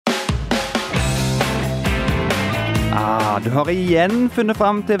Du har igjen funnet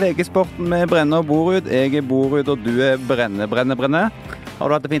frem til VG-sporten med Brenne og Borud. Jeg Borud, og du Brenne. Har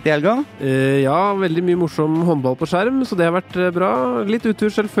du hatt det fint i helga? Ja, veldig mye morsom håndball på skjerm, så det har vært bra. Litt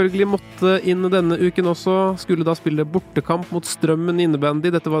uttur selvfølgelig måtte inn denne uken også. Skulle da spille bortekamp mot Strømmen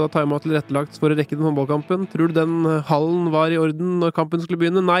innebandy. Dette var da timeout tilrettelagt for å rekke den håndballkampen. Tror du den hallen var i orden når kampen skulle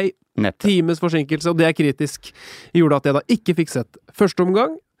begynne? Nei. Times forsinkelse, og det kritisk. Gjorde at jeg da ikke fikk sett første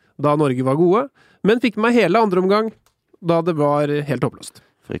omgang, da Norge var gode, men fikk meg hele andre omgang, da det var helt håpløst.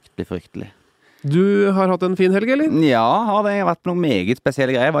 Fryktelig. Du har hatt en fin helg, eller? Ja, har det. Jeg har vært på noen meget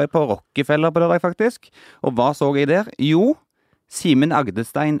spesielle greier. Jeg var jo på Rockefeller på lørdag, faktisk. Og hva så jeg der? Jo, Simen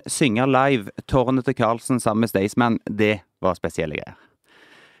Agdestein synger live Tårnet til Karlsen sammen med Staysman. Det var spesielle greier.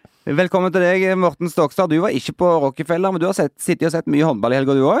 Velkommen til deg, Morten Stokstad. Du var ikke på Rockefeller, men du har sittet og sett mye håndball i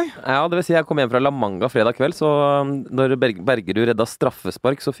helga, du også? Ja, det vil si jeg kom hjem fra La Manga fredag kveld, så når Bergerud redda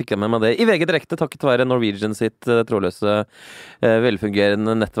straffespark, så fikk jeg med meg det i VG Direkte, takket være Norwegian sitt trådløse,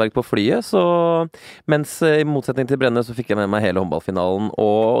 velfungerende nettverk på flyet. Så mens i motsetning til Brenne, så fikk jeg med meg hele håndballfinalen,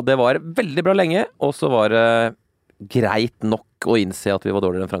 og det var veldig bra lenge, og så var det greit nok å innse at vi var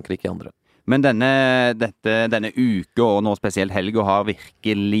dårligere enn Frankrike i andre. Men denne uka og nå spesielt helga har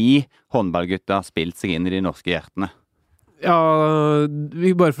virkelig håndballgutta spilt seg inn i de norske hjertene. Ja,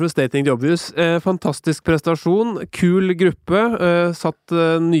 bare for å stating the obvious. Fantastisk prestasjon, kul gruppe,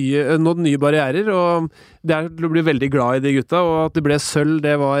 nådd nye barrierer, og det til å bli veldig glad i de gutta, og at det ble sølv,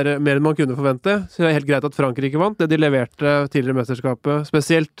 det var mer enn man kunne forvente. Så det helt greit at Frankrike vant. Det de leverte tidligere i mesterskapet,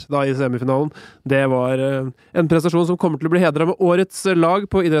 spesielt da i semifinalen, det var en prestasjon som kommer til å bli hedret med årets lag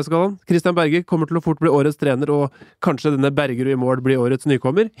på idrettsgallaen. Christian Berger kommer til å fort bli årets trener, og kanskje denne Bergerud i mål blir årets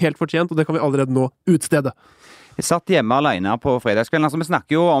nykommer. Helt fortjent, og det kan vi allerede nå utstede. Jeg satt hjemme alene på fredagskvelden. Altså, vi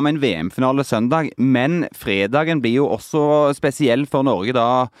snakker jo om en VM-finale søndag, men fredagen blir jo også spesiell for Norge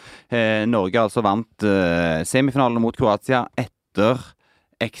da Norge altså vant semifinalen mot Kroatia etter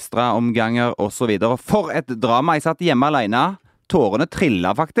ekstraomganger og så videre. For et drama! Jeg satt hjemme alene. Tårene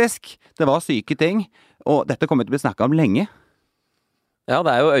trillet faktisk. Det var syke ting, og dette kommer til å bli snakket om lenge. Ja,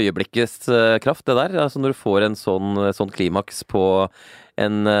 det er jo øyeblikkets kraft, det der. Altså når du får en sånn klimaks på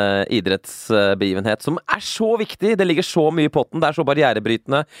en idrettsbegivenhet som er så viktig. Det ligger så mye i potten, det er så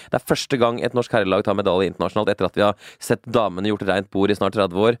barrierebrytende. Det er første gang et norsk herrelag tar medalje internasjonalt etter at vi har sett damene gjort rent bord i snart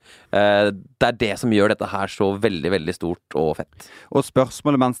 30 år. Det er det som gjør dette her så veldig, veldig stort og fett. Og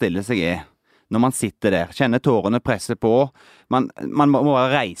spørsmålet man stiller seg når man sitter der, kjenner tårene presse på, man må bare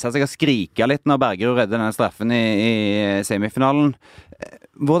reise seg og skrike litt når Bergerud redder denne straffen i semifinalen.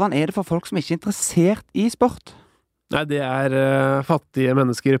 Hvordan er det for folk som ikke er interessert i sport? Nei, det er fattige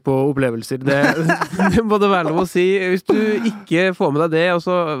mennesker på opplevelser. Det må det være lov å si. Hvis du ikke får med deg det,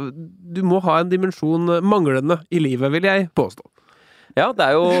 altså, du må ha en dimensjon manglende i livet, vil jeg påstå. Ja, det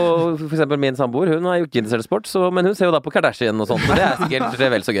er jo for eksempel min samboer, hun er jo ikke interessert i sport, men hun ser jo da på Kardashian og sånt, så det er sikkert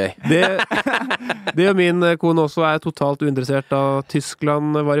vel så gøy. Det og min kone også er totalt uinteressert. Da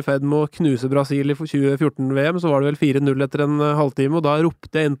Tyskland var i ferd med å knuse Brasil i 2014-VM, så var det vel 4-0 etter en halvtime, og da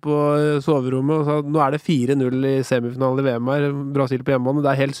ropte jeg inn på soverommet og sa, nå er det 4-0 i semifinalen i VM her, Brasil på hjemmebane,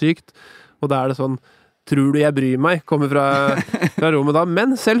 det er helt sykt, og da er det sånn, tror du jeg bryr meg, kommer fra rommet da.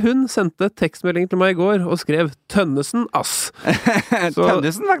 Men selv hun sendte tekstmelding til meg i går og skrev Tønnesen, ass.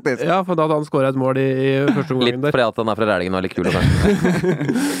 Tønnesen, faktisk? Ja, for da hadde han skåret et mål i første omgang. Litt fordi at han er fra Rælingen og er litt kul og sånn.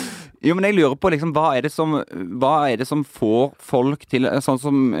 Jo, men jeg lurer på liksom, hva er det som får folk til, sånn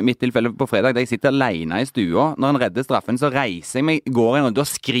som mitt tilfelle på fredag, da jeg sitter alene i stua, når han redder straffen, så reiser jeg meg, går en rundt og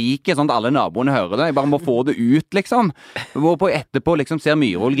skriker sånn at alle naboene hører det. Jeg bare må få det ut, liksom. Hvorpå etterpå liksom ser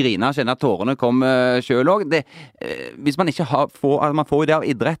Myhrvold grine, kjenner at tårene kom selv også. Hvis man ikke man får jo det av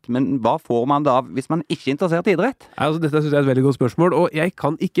idrett, men hva får man da hvis man ikke er interessert i idrett? Altså, dette synes jeg er et veldig godt spørsmål, og jeg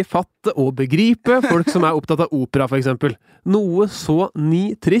kan ikke fatte og begripe folk som er opptatt av opera, for eksempel. Noe så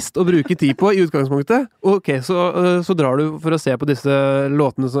trist å bruke tid på i utgangspunktet. Ok, så drar du for å se på disse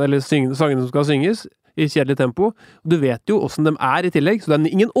låtene, eller sangene som skal synges i kjedelig tempo. Du vet jo hvordan de er i tillegg, så det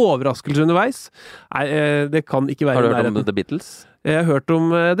er ingen overraskelse underveis. Nei, det kan ikke være. Har du hørt om The Beatles? Jeg har hørt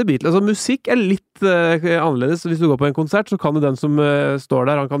om The Beatles. Altså, musikk er litt annerledes. Hvis du går på en konsert, så kan jo den som står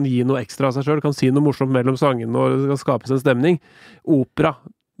der, han kan gi noe ekstra av seg selv, kan si noe morsomt mellom sangene, og det skal skapes en stemning. Opera,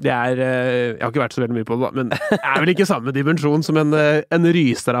 det jeg har ikke vært så veldig mye på det da, men det er vel ikke samme dimensjon som en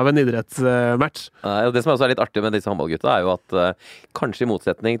ryser av en idrettsmatch. Det som også er litt artig med disse håndballgutta er jo at kanskje i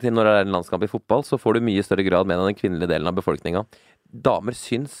motsetning til når det er en landskamp i fotball, så får du mye større grad med den kvinnelige delen av befolkninga.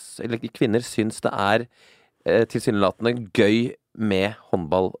 Kvinner syns det er tilsynelatende gøy med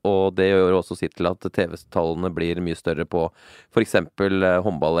håndball, og det gjør også sitt til at TV-tallene blir mye større på for eksempel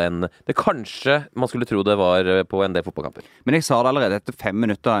håndball enn det kanskje man skulle tro det var på en del fotballkamper. Men jeg sa det allerede etter 5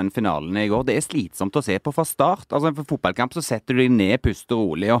 minutter av den finalen i går. Det er slitsomt å se på fra start. Altså For fotballkamp så setter du deg ned, puster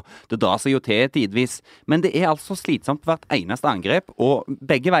rolig, og det drar seg jo til tidvis. Men det er altså slitsomt hvert eneste angrep, og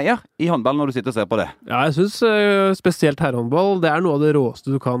begge veier i håndball når du sitter og ser på det. Ja, jeg synes spesielt herrehåndball, det er noe av det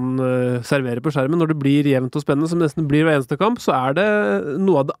råeste du kan servere på skjermen. Når det blir jevnt og spennende, som nesten blir hver eneste kamp, så er det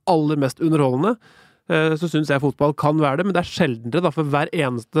noe av det aller mest underholdende. Så synes jeg fotball kan være det, men det er sjeldnere da, for hver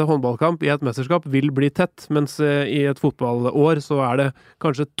eneste håndballkamp i et mesterskap vil bli tett, mens i et fotballår så er det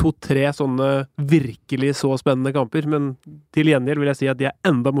kanskje 2-3 sånne virkelig så spennende kamper, men til gjengjeld vil jeg si at de er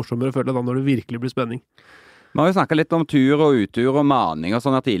enda morsommere å følge da når det virkelig blir spenning. Vi har jo snakket litt om tur og utur og maning og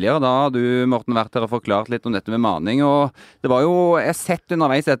sånn her tidligere. Da har du, Morten, vært her og forklart litt om dette med maning. Og det var jo, jeg har sett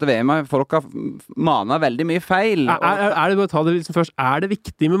underveis etter VM, folk har manet veldig mye feil. Er det bare å ta det liksom først, er det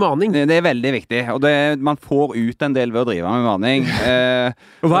viktig med maning? Det er veldig viktig, og man får ut en del ved å drive med maning.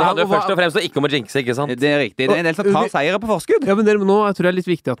 Det handler jo først og fremst ikke om å jinxe, ikke sant? Det er riktig. Det er en del som tar seire på forskudd. Ja, men nå tror jeg det er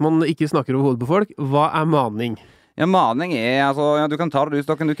litt viktig at man ikke snakker over hodet på folk. Hva er maning? Ja, maning er, altså, ja, du kan ta det du,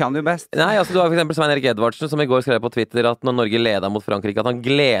 Stokken, du kan det jo best. Nei, altså du har for eksempel Svein Erik Edvardsen, som i går skrev på Twitter at når Norge leder mot Frankrike, at han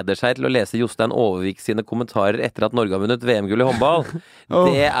gleder seg til å lese Jostein Overvik sine kommentarer etter at Norge har vunnet VM-gull i håndball.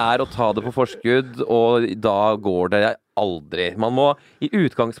 Det er å ta det på forskudd, og da går det aldri. Man må i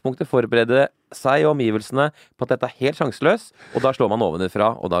utgangspunktet forberede seg og omgivelsene på at dette er helt sjanseløs, og da slår man ovenifra,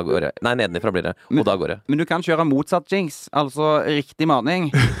 og da går det. Nei, nedenifra blir det, og da går det. Men du kan kjøre motsatt jinx, altså riktig maning,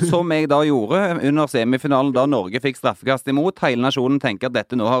 som jeg da gjorde under semifinalen da Norge fikk straffekast imot. Hele nasjonen tenker at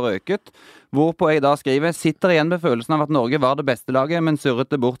dette nå har røket. Hvorpå jeg da skriver, sitter igjen med følelsen av at Norge var det beste laget, men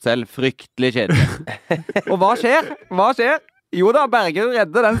surret det bort selv. Fryktelig kjedelig. Og hva skjer? Hva skjer? Jo da, Bergerud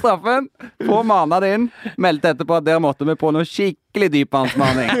redder den straffen. Får mana det inn. Meldte etterpå at der måtte vi på noe skikkelig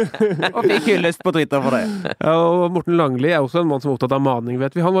dypvannsmaning. Og fikk hyllest på Twitter for det. Ja, og Morten Langli er også en mann som er opptatt av maning,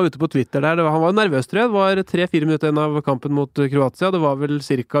 vet vi. Han var ute på Twitter der. Han var nervøs, tror jeg. Det var 3-4 minutter igjen av kampen mot Kroatia. Det var vel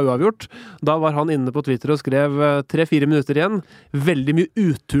cirka uavgjort. Da var han inne på Twitter og skrev 3-4 minutter igjen. Veldig mye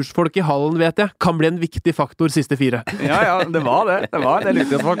uttursfolk i hallen, vet jeg. Kan bli en viktig faktor siste 4. Ja, det var det. Det var en del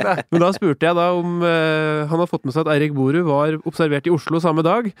uttursfolk der. Men da spurte jeg da om han hadde fått med seg at Eirik Boru var observert i Oslo samme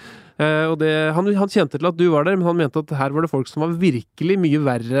dag, og han kjente til at du var der, men han mente at her var det folk som var virkelig mye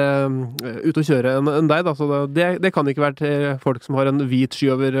verre ute å kjøre enn deg da, så det kan ikke være til folk som har en hvit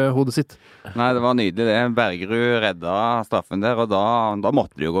sky over hodet sitt. Nei, det var nydelig det. Bergerud redda straffen der, og da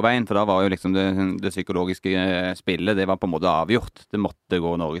måtte det jo gå veien, for da var jo liksom det psykologiske spillet, det var på en måte avgjort. Det måtte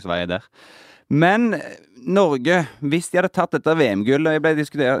gå Norges vei der. Men Norge, hvis de hadde tatt dette VM-gullet,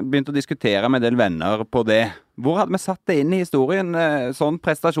 jeg begynt å diskutere med en del venner på det, hvor hadde vi satt det inn i historien sånn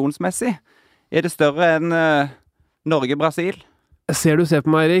prestasjonsmessig? Er det større enn Norge-Brasil? Ser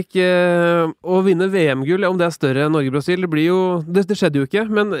på meg, Erik, å vinne VM-gull, om det er større enn Norge-Brasil, det skjedde jo ikke,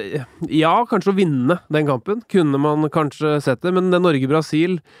 men ja, kanskje å vinne den kampen, kunne man kanskje sett det, men det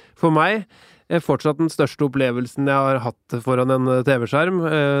Norge-Brasil for meg er fortsatt den største opplevelsen jeg har hatt foran en TV-skjerm.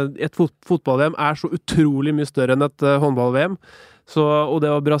 Et fotball-VM er så utrolig mye større enn et håndball-VM. Og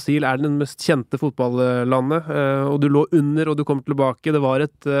det var Brasil er den mest kjente fotballandet, og du lå under og du kom tilbake. Det var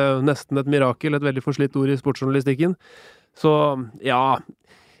nesten et mirakel, et veldig forslitt ord i sportsjournalistikken. Så ja,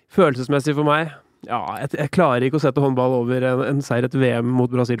 følelsesmessig for meg, ja, jeg klarer ikke å sette håndball over en seier et VM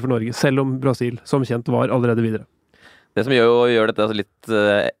mot Brasil for Norge, selv om Brasil som kjent var allerede videre. Det som gjør dette litt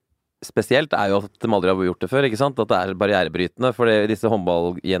spesielt er jo at de aldri har gjort det før, ikke sant? At det er barrierebrytende, for disse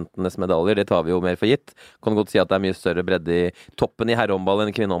håndballjentenes medaljer, det tar vi jo mer for gitt. Kan godt si at det er mye større bredde i toppen i herrehåndball enn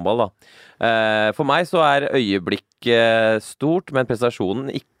i kvinnehåndball, da. For meg så er øyeblikket stort, men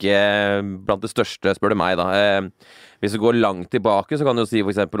prestasjonen ikke blant det største, spør du meg, da. Hvis vi går langt tilbake, så kan du jo si for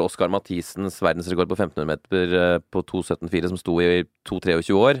eksempel Oskar Mathisens verdensrekord på 1500 meter på 2.17,4 som sto i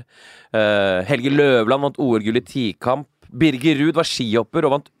 2-23 år. Helge Løvland vant OL-gull i tikamp. Birger Ruud var skihopper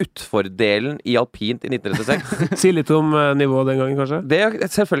og vant utfordelen i alpint i 1936. Si litt om nivået den gangen, kanskje? Det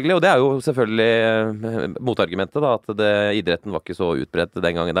selvfølgelig, og det er jo selvfølgelig motargumentet, da, at idretten var ikke så utbredt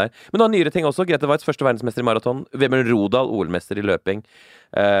den gangen der. Men det var nyere ting også. Grete Waitz, første verdensmester i maraton. Vemund Rodal, OL-mester i løping.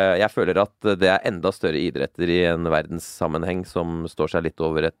 Jeg føler at det er enda større idretter i en verdenssammenheng som står seg litt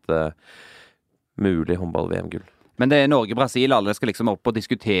over et mulig håndball-VM-gull. Men det er Norge-Brasil, alle skal liksom opp og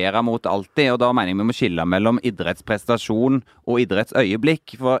diskutere mot alltid, og da mener jeg vi må skille mellom idrettsprestasjon og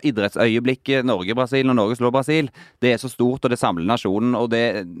idrettsøyeblikk. For idrettsøyeblikket Norge-Brasil og Norge slår Brasil, det er så stort, og det samler nasjonen, og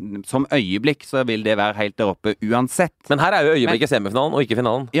som øyeblikk så vil det være helt der oppe uansett. Men her er jo øyeblikket semifinalen, og ikke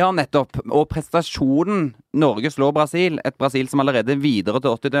finalen. Ja, nettopp. Og prestasjonen Norge slår Brasil, et Brasil som allerede videre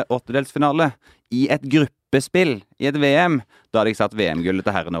til åttedelsfinale, i et gruppespill i et VM, da hadde jeg satt VM-gullet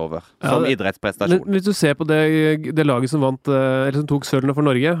til herrene over, som idrettsprestasjon. Hvis du ser på det laget som vant, eller som tok sølvene for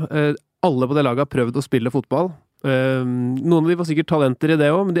Norge, alle på det laget har prøvd å spille fotball. Noen av de var sikkert talenter i det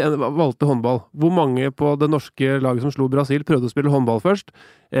også, men de valgte håndball. Hvor mange på det norske laget som slo Brasil prøvde å spille håndball først?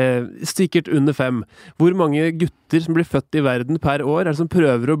 Sikkert under 5. Hvor mange gutter som blir født i verden per år er det som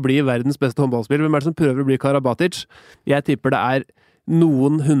prøver å bli verdens beste håndballspiller? Hvem er det som prøver å bli Karabatic? Jeg tipper det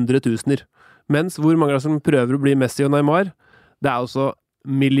noen 100 000. Mens hvor mange er det som prøver å bli Messi og Neymar? Det også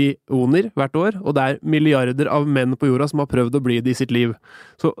millioner hvert år, og det milliarder av menn på jorda som har prøvd å bli det i sitt liv.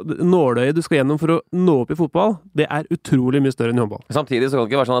 Så nåløyet du skal gjennom for å nå opp i fotball, det utrolig mye større enn i håndball. Samtidig så kan det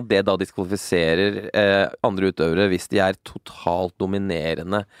ikke være sånn at det da diskvalifiserer andre utøvere hvis de totalt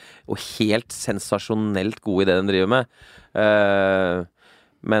dominerende og helt sensasjonelt gode i det de driver med.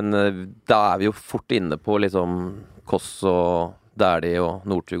 Men da vi jo fort inne på liksom Koss og Dæhlie og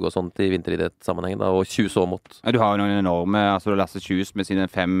Northug og sånt i vinteridrettssammenheng da, og Kjus og mot. Du har jo noen enorme, altså Lasse Kjus med sine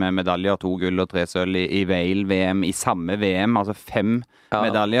 5 medaljer, 2 gull og 3 sølv i Vail-VM, i samme VM, altså 5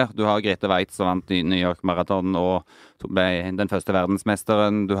 medaljer. Du har Grete Waitz som vant New York Marathon og ble den første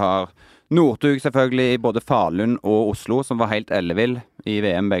verdensmesteren. Du har Northug selvfølgelig i både Falun og Oslo, som var helt ellevill i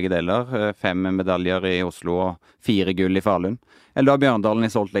VM begge deler. 5 medaljer i Oslo og 4 gull i Falun. Eller da Bjørndalen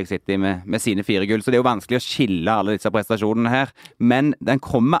i Salt Lake City med sine 4 gull. Så det jo vanskelig å skille alle disse prestasjonene her. Men den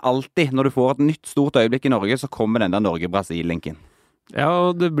kommer alltid. Når du får et nytt stort øyeblikk i Norge, så kommer den der Norge-Brasil-linken. Ja,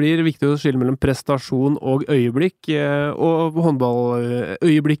 og det blir viktig å skille mellom prestasjon og øyeblikk. Og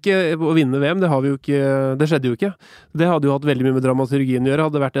håndballøyeblikket å vinne VM, det skjedde jo ikke. Det hadde jo hatt veldig mye med dramaturgien å gjøre.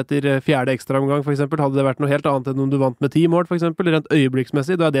 Hadde det vært etter 4. ekstraomgang, for eksempel, hadde det vært noe helt annet enn om du vant med 10 mål, for eksempel, rent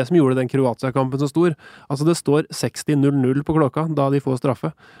øyeblikksmessig. Det det som gjorde den Kroatia-kampen så stor. Altså, det står 60-0-0 på klokka da de får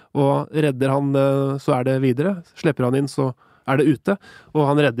straffe. Og redder han, så det videre. Slipper han inn, så det ute. Og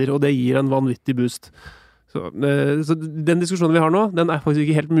han redder, og det gir en vanvittig boost. Så den diskusjonen vi har nå, den faktisk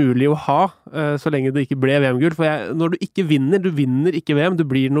ikke helt mulig å ha så lenge det ikke ble VM-gull. For når du ikke vinner, du vinner ikke VM, du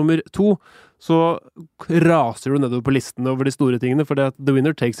blir nummer 2, så raser du nedover på listene over de store tingene, for the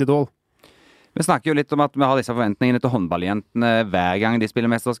winner takes it all. Vi snakker jo litt om at vi har disse forventningene til håndballjentene hver gang de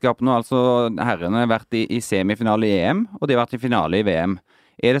spiller mesterskap nå. Altså, herrene har vært i semifinale i EM, og de har vært i finale i VM.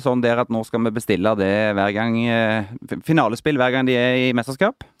 Det sånn der at nå skal vi bestille det hver gang, finalespill hver gang de i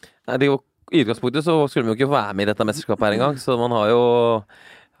mesterskap? Nei, det i utgangspunktet så skulle vi jo ikke få være med i dette mesterskapet her engang, så man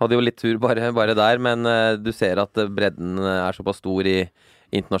hadde jo litt tur bare der, men du ser at bredden såpass stor i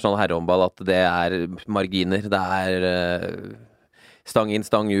internasjonal herrehåndball at det marginer. Det stang inn,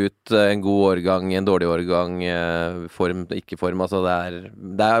 stang ut, en god årgang, en dårlig årgang, form, ikke form. Altså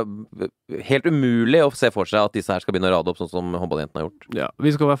det helt umulig å se for seg at disse her skal begynne å rade opp sånn som håndballjentene har gjort. Ja,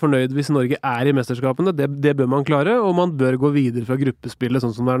 vi skal være fornøyd hvis Norge i mesterskapene. Det bør man klare, og man bør gå videre fra gruppespillet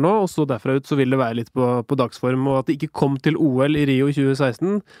sånn som det nå, og så derfra ut så vil det være litt på dagsform. Og at det ikke kom til OL i Rio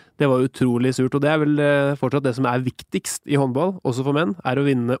 2016, det var utrolig surt. Og det vel fortsatt det som viktigst i håndball, også for menn, å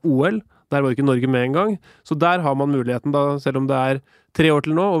vinne OL. Der var jo ikke Norge med en gang. Så der har man muligheten, da, selv om det 3 år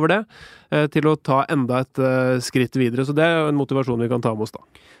til nå, over det, til å ta enda et skritt videre. Så det en motivasjon vi kan ta med oss da.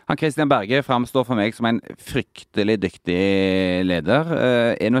 Han Christian Berge framstår for meg som en fryktelig dyktig leder.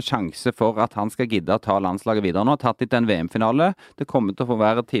 Det noen sjanse for at han skal gidde å ta landslaget videre nå? Tatt litt en VM-finale. Det kommer til å få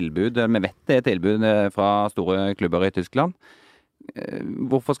være tilbud, vi vet det tilbud fra store klubber i Tyskland.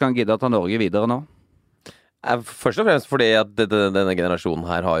 Hvorfor skal han gidde å ta Norge videre nå? Først og fremst fordi at denne generasjonen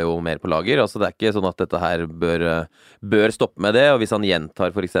her har jo mer på lager. Altså det ikke sånn at dette her bør stoppe med det, og hvis han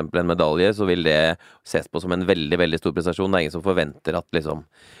gjentar for eksempel en medalje, så vil det ses på som en veldig, veldig stor prestasjon. Det ingen som forventer at liksom,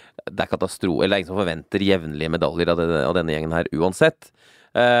 det katastrofe, eller det ingen som forventer jevnlige medaljer av denne gjengen her uansett.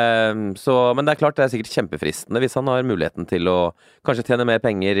 Men det klart det sikkert kjempefristende hvis han har muligheten til å kanskje tjene mer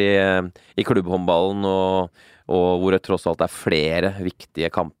penger i klubbhåndballen, og hvor det tross alt flere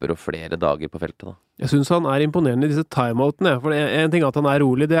viktige kamper og flere dager på feltet da. Jeg synes han imponerende i disse timeoutene, for en ting at han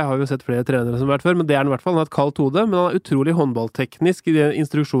rolig, det har vi jo sett flere trenere som har vært før, men det han i hvert fall, han har et kaldt hode, men han utrolig håndballteknisk i de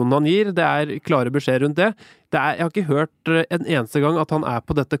instruksjonene han gir, det klare beskjed rundt det. Jeg har ikke hørt en eneste gang at han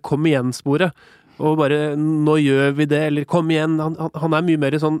på dette kom igjen-sporet, og bare, nå gjør vi det, eller kom igjen, han mye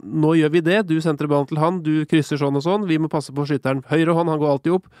mer sånn, nå gjør vi det, du sentrer ballen til han, du krysser sånn og sånn, vi må passe på skytteren, høyre hånd, han går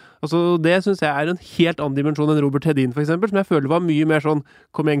alltid opp. Altså, det synes jeg en helt annen dimensjon enn Robert Hedin, for eksempel, som jeg føler var mye mer sånn,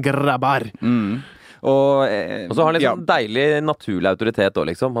 kom igjen, grabbar. Og så har han litt sånn deilig naturlig autoritet også,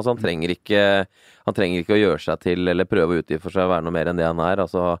 liksom. Altså, han trenger ikke å gjøre seg til, eller prøve å utgi for seg å være noe mer enn det han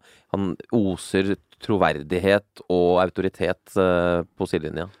altså, han oser troverdighet og autoritet på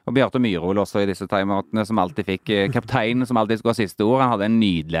sidelinja. Og Bjarte Myrhol også i disse timeoutene, som alltid fikk kapteinen, som alltid skulle ha siste ord. Han hadde en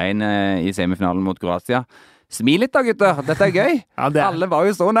nydelig en i semifinalen mot Kroatia. Smil litt da, gutter. Dette er gøy. Ja, Alle var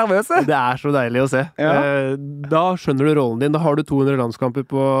jo så nervøse. Det er så deilig å se. Ja. Da skjønner du rollen din. Da har du 200 landskamper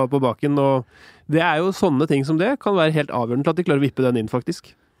på baken, og det er jo sånne ting som det kan være helt avgjørende til at de klarer å vippe den inn,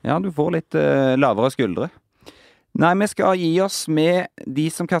 faktisk. Ja, du får litt lavere skuldre. Nei, vi skal gi oss med de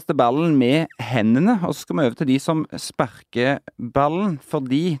som kaster ballen med hendene, og så skal vi over til de som sparker ballen,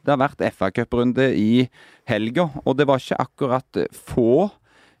 fordi det har vært FA-cuprunde i helga, og det var ikke akkurat få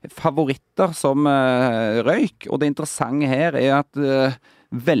favoritter som røyk, og det interessante her er at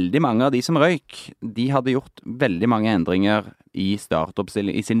veldig mange av de som røyk, de hadde gjort veldig mange endringer i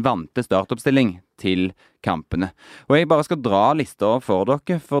sin vante startoppstilling til kampene. Og jeg bare skal dra lista for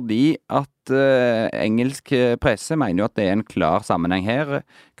dere, fordi at engelsk presse mener jo at det er en klar sammenheng her.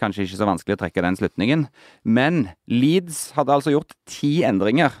 Kanskje ikke så vanskelig å trekke den slutningen. Men Leeds hadde altså gjort 10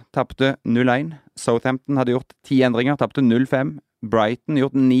 endringer, tapte 0-1. Southampton hadde gjort 10 endringer, tapte 0-5. Brighton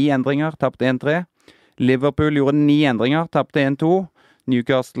gjorde 9 endringer, tapte 1-3. Liverpool gjorde 9 endringer, tapte 1-2.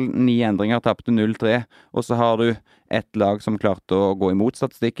 Newcastle 9 endringer, tapte 0-3. Og så har du et lag som klarte å gå imot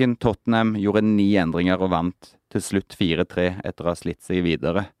statistikken. Tottenham gjorde 9 endringer og vant til slutt 4-3 etter å ha slitt seg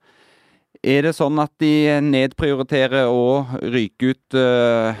videre. Er det sånn at de nedprioriterer og ryker ut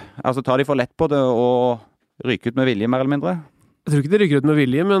altså tar de for lett på det og ryker ut med vilje, mer eller mindre? Jeg tror ikke de rykker ut med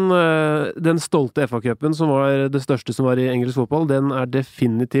vilje, men den stolte FA-cupen, som var det største som var i engelsk fotball, den er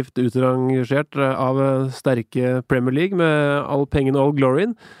definitivt utrangert av sterke Premier League med all pengene og all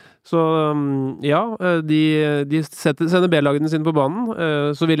gloryen. Så ja, de sender B-lagene sine på banen.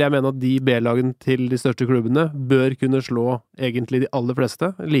 Så vil jeg mene at de B-lagene til de største klubbene bør kunne slå egentlig de aller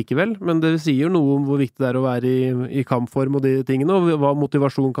fleste likevel. Men det sier noe om hvor viktig det er å være i kampform og de tingene, og hva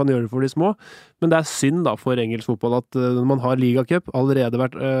motivasjon kan gjøre for de små. Men det er synd da for engelsk fotball at når man har ligacup, allerede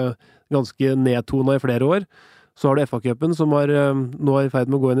vært ganske nedtona i flere år, så har du FA-cupen som nå er i ferd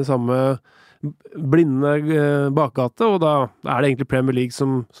med å gå inn i samme blinde bakgate, og da er det egentlig Premier League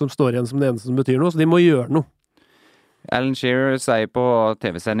som står igjen som det eneste som betyr noe, så de må gjøre noe. Alan Shearer sier på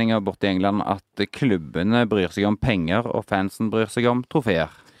TV-sendinger borte i England at klubbene bryr seg om penger, og fansen bryr seg om trofeer.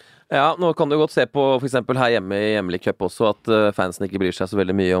 Ja, nå kan du godt se på for eksempel her hjemme i hjemlig cup også at fansen ikke bryr seg så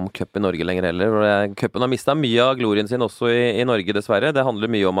veldig mye om cup i Norge lenger heller. Cupen har mistet mye av glorien sin også i Norge, dessverre. Det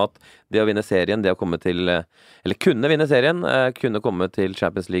handler mye om at det å vinne serien, det å komme til, eller kunne vinne serien, kunne komme til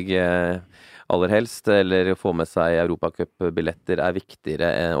Champions League aller helst, eller få med seg Europacup-billetter er viktigere,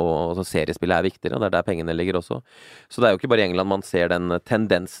 og seriespillet er viktigere, og det er der pengene ligger også. Så det er jo ikke bare i England man ser den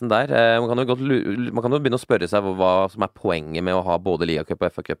tendensen der. Man kan jo begynne å spørre seg hva som er poenget med å ha både Ligacup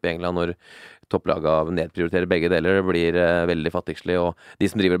og FA-cup i England når topplaget nedprioriterer begge deler. Det blir veldig fattigslig, og de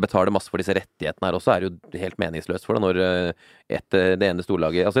som driver og betaler masse for disse rettighetene her også, er jo helt meningsløst for det når det ene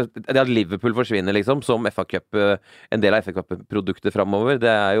storlaget, altså det at Liverpool forsvinner liksom, som FA-cup, en del av FA-cup-produktet fremover,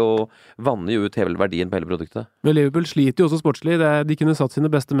 det er jo vanlig ut hele verdien på hele produktet. Men Liverpool sliter jo også sportslig. De kunne satt sine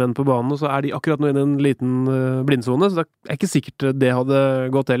beste menn på banen, og så er de akkurat nå i en liten blindsone, så det er ikke sikkert det hadde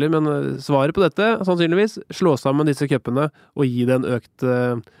gått heller, men svaret på dette, sannsynligvis, slå sammen disse cupene og gi det en økt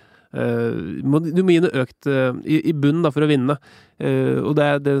du må gi det økt i bunnen da, for å vinne. Og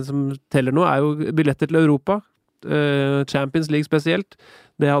det som teller nå er jo billetter til Europa, Champions League spesielt.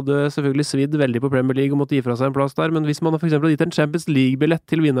 Det hadde selvfølgelig svidd veldig på Premier League og måtte gi fra seg en plass der, men hvis man for eksempel hadde gitt en Champions League-billett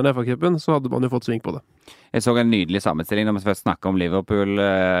til vinneren av FA-cupen, så hadde man jo fått sving på det. Jeg så en nydelig sammenstilling når vi først snakker om Liverpool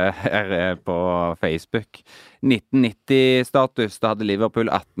her på Facebook. 1990-status, da hadde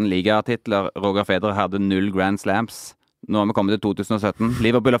Liverpool 18 ligatitler, Roger Federer hadde 0 Grand Slams. Nå har vi kommet til 2017.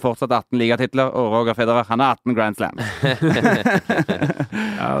 Liverpool har fortsatt 18 ligatitler, og Roger Federer, han har 18 Grand Slams.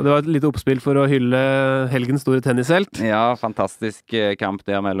 Ja, det var et lite oppspill for å hylle helgens store tennishelt. Ja, fantastisk kamp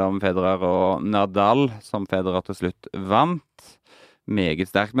der mellom Federer og Nadal, som Federer til slutt vant. Meget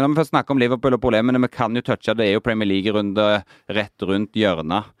sterkt. Men når vi først snakker om Liverpool og problemene, vi kan jo touche, det er jo Premier League-runde rett rundt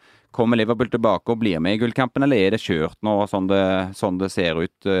hjørnet. Kommer Liverpool tilbake og blir med i gullkampen, eller er det kjørt nå, sånn det ser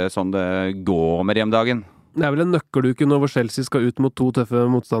ut, sånn det går med de om dagen? Det er vel en nøkkeluke nå hvor Chelsea skal ut mot 2 tøffe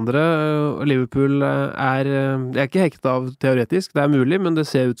motstandere, og Liverpool er ikke hektet av teoretisk, det er mulig, men det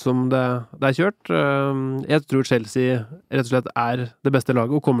ser ut som det er kjørt. Jeg tror Chelsea rett og slett er det beste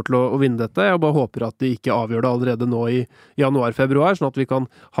laget og kommer til å vinne dette. Jeg bare håper at de ikke avgjør det allerede nå i januar-februar, sånn at vi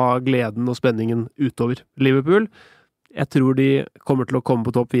kan ha gleden og spenningen utover. Liverpool, jeg tror de kommer til å komme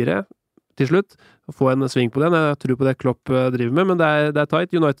på topp 4 til slutt, få en sving på den. Jeg tror på det Klopp driver med, men det er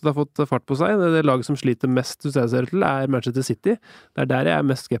tight. United har fått fart på seg. Det laget som sliter mest, synes jeg ser til, er Manchester City. Det er der jeg er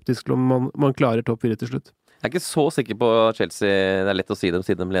mest skeptisk til om man klarer topp 4 til slutt. Jeg er ikke så sikker på Chelsea, det er lett å si dem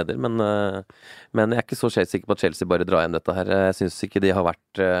siden de leder, men jeg er ikke så sikker på at Chelsea bare drar hjem dette her. Jeg synes ikke de har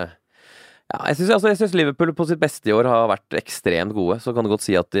vært Ja, jeg synes Liverpool på sitt beste i år har vært ekstremt gode. Så kan du godt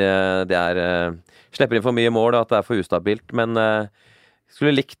si at de slipper inn for mye mål, og at det er for ustabilt. Men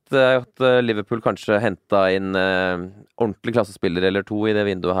skulle likt at Liverpool kanskje hentet inn ordentlig klassespiller eller to i det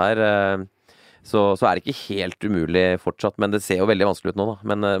vinduet her. Så er det ikke helt umulig fortsatt, men det ser jo veldig vanskelig ut nå,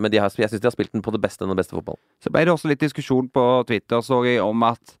 da. Men jeg synes de har spilt den på det beste, den beste fotballen. Så ble det også litt diskusjon på Twitter, så jeg, om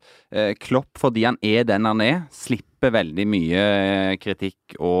at Klopp, fordi han er den han er, slipper veldig mye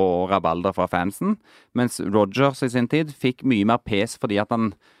kritikk og rabalder fra fansen, mens Rodgers i sin tid fikk mye mer pes fordi at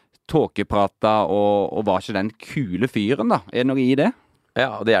han tåkeprata og var ikke den kule fyren, da. Er det noe i det?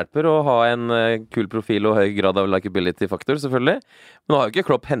 Ja, det hjelper å ha en kul profil og høy grad av likability-faktor, selvfølgelig. Men nå har jo ikke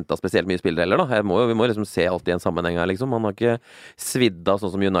Klopp hentet spesielt mye spillere heller, da. Vi må liksom se alt i en sammenheng her, liksom. Han har ikke svidd av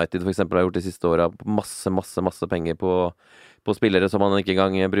sånn som United for eksempel har gjort de siste årene, masse penger på spillere som han ikke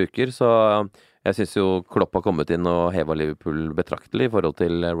engang bruker, så jeg synes jo Klopp har kommet inn og hevet Liverpool betraktelig i forhold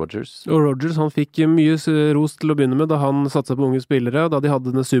til Rodgers. Og Rodgers, han fikk mye ros til å begynne med da han satset på unge spillere, da de hadde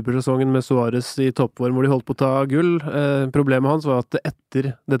denne supersesongen med Suarez i toppform hvor de holdt på å ta gull. Problemet hans var at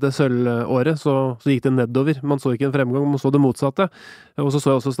etter dette sølvåret så gikk det nedover. Man så ikke en fremgang, man så det motsatte. Og så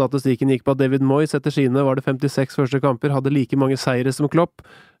jeg også statistikken gikk på at David Moyes etter sine var det 56 første kamper, hadde like mange seire som Klopp,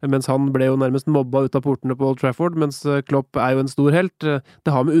 mens han ble jo nærmest mobba ut av portene på Old Trafford, mens Klopp er jo en stor helt.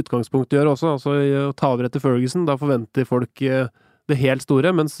 Det har med utgangspunkt å gjøre også, altså å ta over etter Ferguson, da forventer folk det helt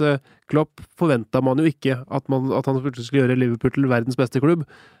store, mens Klopp forventet man jo ikke at han plutselig skulle gjøre Liverpool til verdens beste klubb.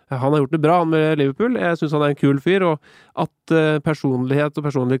 Han har gjort det bra med Liverpool, jeg synes han er en kul fyr, og at personlighet og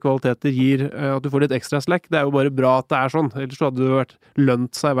personlige kvaliteter gir at du får litt ekstra slack, det er jo bare bra at det er sånn, ellers så hadde det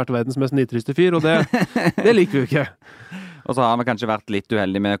lønt seg vært verdens mest nitriste fyr, og det liker vi jo ikke. Og så har vi kanskje vært litt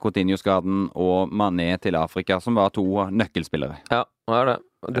uheldige med Coutinho-skaden og Mané til Afrika, som var to nøkkelspillere. Ja, det er det.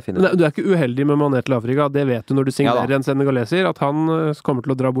 Definitivt. Du er ikke uheldig med Mané til Afrika, det vet du når du signerer en senegaleser, at han kommer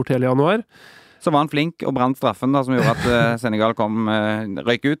til å dra bort hele januar. Så var han flink og brant straffen da, som gjorde at Senegal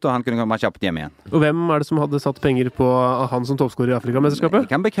røyk ut, og han kunne komme kjapt hjem igjen. Og hvem er det som hadde satt penger på han som toppskårer i Afrikamesterskapet?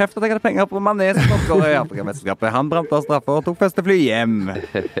 Jeg kan bekrefte at jeg hadde penger på Mané som toppskårer i Afrikamesterskapet. Han brant av straffer og tok første fly hjem.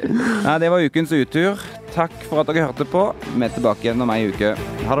 Nei, det var ukens utur. Takk for at dere hørte på. Vi er tilbake igjen om en uke.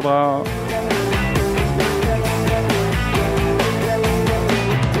 Ha det bra.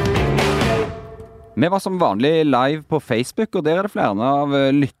 Vi var som vanlig live på Facebook, og der er det flere av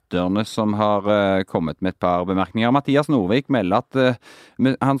lytterne som har kommet med et par bemerkninger. Mathias Norvik melder at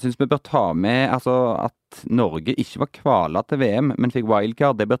han synes vi bør ta med at Norge ikke var kvalet til VM, men fikk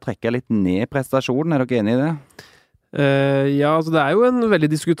wildcard. Det bør trekke litt ned prestasjonen. Er dere enig i det? Ja, altså det er jo en veldig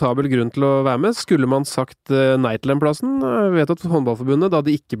diskutabel grunn til å være med. Skulle man sagt nei til den plassen? Jeg vet at Håndballforbundet, da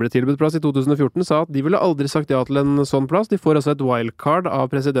de ikke ble tilbudt plass i 2014, sa at de ville aldri sagt ja til en sånn plass. De får altså et wildcard av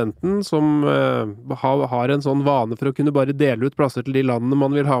presidenten som har en sånn vane for å kunne bare dele ut plasser til de landene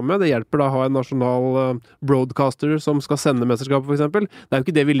man vil ha med. Det hjelper da å ha en nasjonal broadcaster som skal sende mesterskapet, for eksempel. Det er jo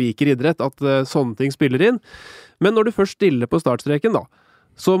ikke det vi liker i idrett, at sånne ting spiller inn. Men når du først stiller på startstreken da,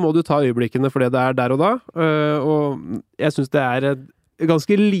 så må du ta øyeblikkene for det er der og da, og jeg synes det er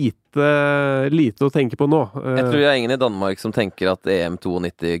ganske lite å tenke på nå. Jeg tror jeg er ingen i Danmark som tenker at EM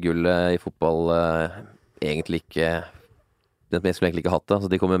 92-gullet i fotball egentlig ikke skulle egentlig ikke hatt det.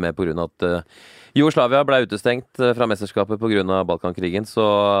 Altså, de kommer med på grunn av at Jugoslavia ble utestengt fra mesterskapet på grunn av Balkankrigen, så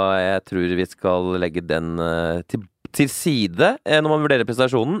jeg tror vi skal legge den til side når man vurderer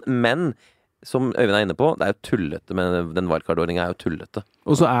prestasjonen, men som Øyvind er inne på, det er jo tullete, men den wildcard-ordningen er jo tullete.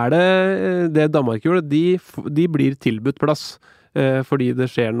 Og så er det Danmark gjorde, de blir tilbudt plass, fordi det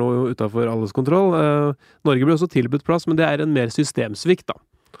skjer noe utenfor alles kontroll. Norge blir også tilbudt plass, men det er en mer systemsvikt da.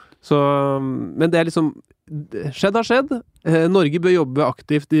 Så, men det er liksom, skjedd har skjedd. Norge bør jobbe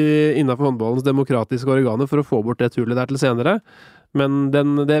aktivt innenfor håndballens demokratiske organer for å få bort det tullet der til senere. Men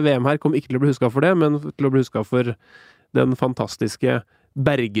det VM her kommer ikke til å bli husket for det, men til å bli husket for den fantastiske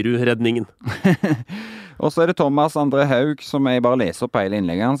Bergerud-redningen. Og så er det Thomas André Haug som jeg bare leser opp hele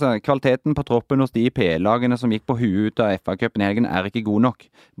innlegget hans. Kvaliteten på troppen hos de PL-lagene som gikk på huet ut av FA-cupen i helgen er ikke god nok.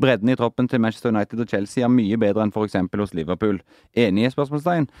 Bredden i troppen til Manchester United og Chelsea er mye bedre enn for eksempel hos Liverpool. Enige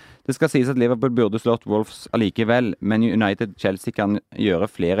spørsmålstegn? Det skal sies at Liverpool burde slått Wolves allikevel, men United-Chelsea kan gjøre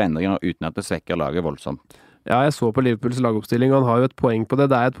flere endringer uten at det svekker laget voldsomt. Ja, jeg så på Liverpools lagoppstilling, og han har jo et poeng på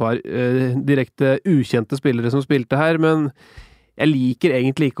det. Det er et par direkte ukjente spillere som spilte her, men jeg liker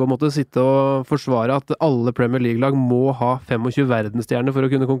egentlig ikke å måtte sitte og forsvare at alle Premier League-lag må ha 25 verdensstjerner for å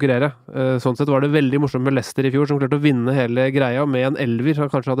kunne konkurrere. Sånn sett var det veldig morsomt med Leicester i fjor, som klarte å vinne hele greia med en elver,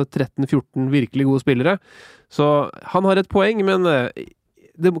 som kanskje hadde 13-14 virkelig gode spillere. Så han har et poeng, men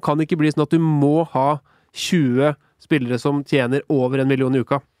det kan ikke bli sånn at du må ha 20 spillere som tjener over 1 million i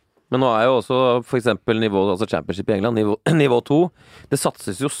uka. Men nå jo også for eksempel altså Championship i England, nivå 2. Det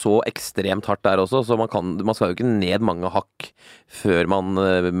satses jo så ekstremt hardt der også, så man skal jo ikke ned mange hakk før man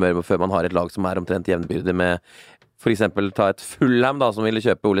har et lag som omtrent jevnbyrdig med for eksempel ta et Fulham da, som ville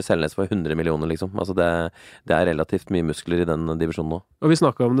kjøpe Ole Selnes for 100 millioner, liksom. Altså det relativt mye muskler i den divisjonen nå. Og vi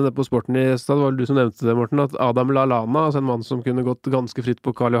snakket om det på sporten i stad, det var du som nevnte det, Morten, at Adam Lallana, altså en mann som kunne gått ganske fritt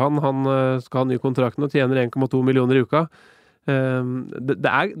på Karl Johan, han skal ha ny kontrakt nå, tjener 1,2 millioner i uka.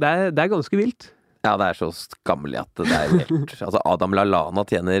 Det ganske vilt. Ja, det så skammelig at det helt... Altså, Adam Lallana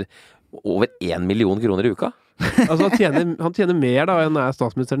tjener over 1 million kroner i uka. Altså, han tjener mer da enn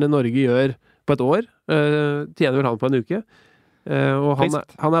statsministeren i Norge gjør på et år. Tjener vel han på en uke. Og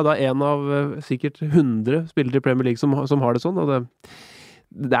han da en av sikkert 100 spillere i Premier League som har det sånn, og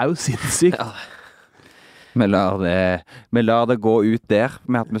det jo sinnssykt. Ja. Vi lar det gå ut der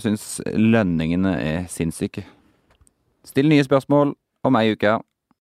med at vi synes lønningene sinnssyke. Still nye spørsmål om ei uke.